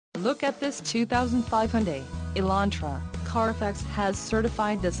Look at this 2005 Hyundai Elantra. Carfax has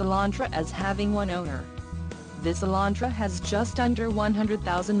certified this Elantra as having one owner. This Elantra has just under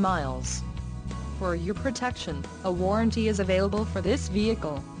 100,000 miles. For your protection, a warranty is available for this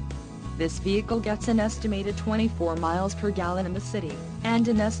vehicle. This vehicle gets an estimated 24 miles per gallon in the city, and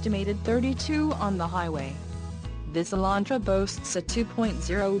an estimated 32 on the highway. This Elantra boasts a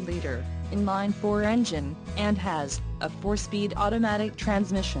 2.0-liter inline-4 engine, and has a 4-speed automatic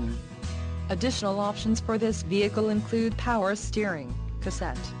transmission. Additional options for this vehicle include power steering,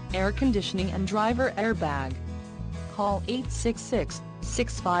 cassette, air conditioning and driver airbag. Call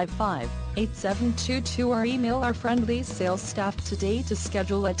 866-655-8722 or email our friendly sales staff today to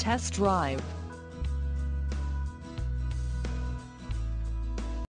schedule a test drive.